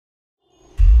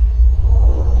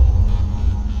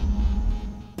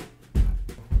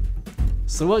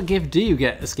So what gift do you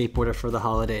get a skateboarder for the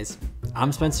holidays?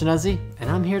 I'm Spencer Nuzzi, and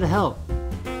I'm here to help.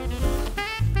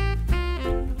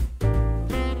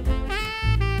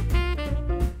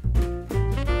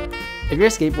 If you're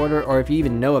a skateboarder, or if you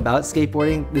even know about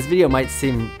skateboarding, this video might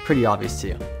seem pretty obvious to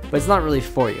you, but it's not really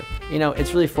for you. You know,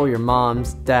 it's really for your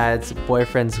moms, dads,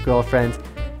 boyfriends, girlfriends,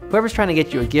 whoever's trying to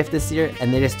get you a gift this year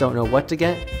and they just don't know what to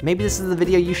get. Maybe this is the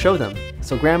video you show them.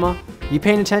 So grandma, you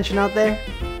paying attention out there?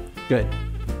 Good.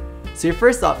 So your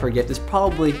first thought for a gift is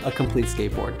probably a complete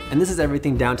skateboard, and this is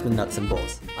everything down to the nuts and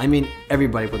bolts. I mean,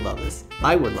 everybody would love this.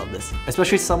 I would love this.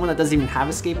 Especially someone that doesn't even have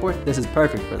a skateboard, this is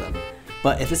perfect for them.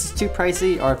 But if this is too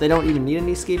pricey, or if they don't even need a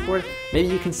new skateboard, maybe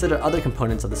you consider other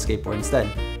components of the skateboard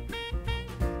instead.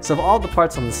 So of all the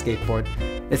parts on the skateboard,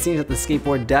 it seems that the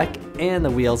skateboard deck and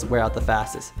the wheels wear out the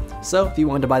fastest. So if you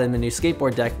wanted to buy them a new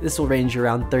skateboard deck, this will range you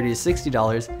around $30 to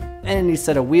 $60, and a new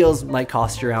set of wheels might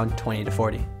cost you around $20 to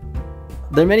 $40.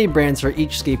 There are many brands for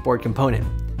each skateboard component.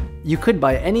 You could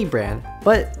buy any brand,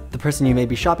 but the person you may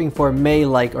be shopping for may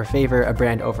like or favor a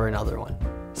brand over another one.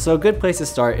 So a good place to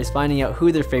start is finding out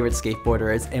who their favorite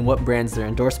skateboarder is and what brands they're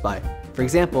endorsed by. For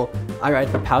example, I ride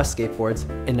for Pow Skateboards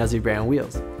and Nuzzi brand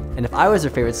wheels. And if I was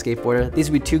their favorite skateboarder,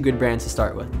 these would be two good brands to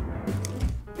start with.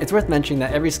 It's worth mentioning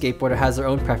that every skateboarder has their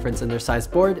own preference in their size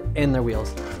board and their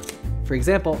wheels. For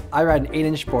example, I ride an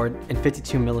 8-inch board and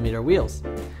 52mm wheels.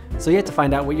 So you have to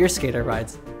find out what your skater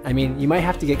rides. I mean, you might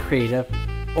have to get creative,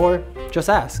 or just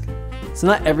ask. So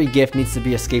not every gift needs to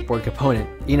be a skateboard component.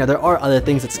 You know, there are other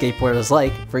things that skateboarders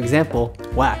like. For example,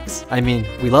 wax. I mean,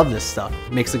 we love this stuff.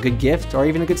 It makes a good gift or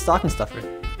even a good stocking stuffer.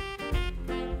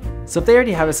 So if they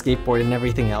already have a skateboard and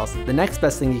everything else, the next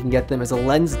best thing you can get them is a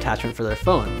lens attachment for their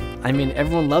phone. I mean,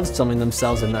 everyone loves filming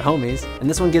themselves and their homies, and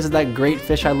this one gives it that great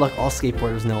fisheye look all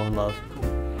skateboarders know and love.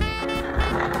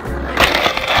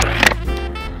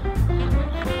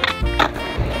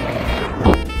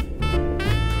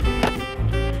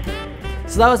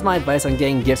 So that was my advice on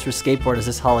getting gifts for skateboarders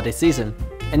this holiday season,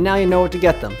 and now you know what to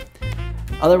get them.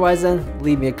 Otherwise then,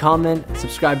 leave me a comment,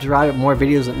 subscribe to ride with more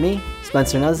videos with me,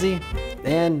 Spencer Nuzzi,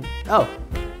 and oh,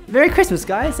 Merry Christmas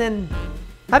guys, and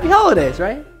Happy Holidays,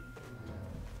 right?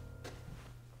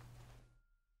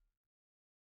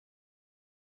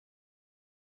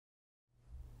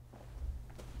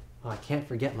 Oh, I can't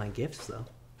forget my gifts though.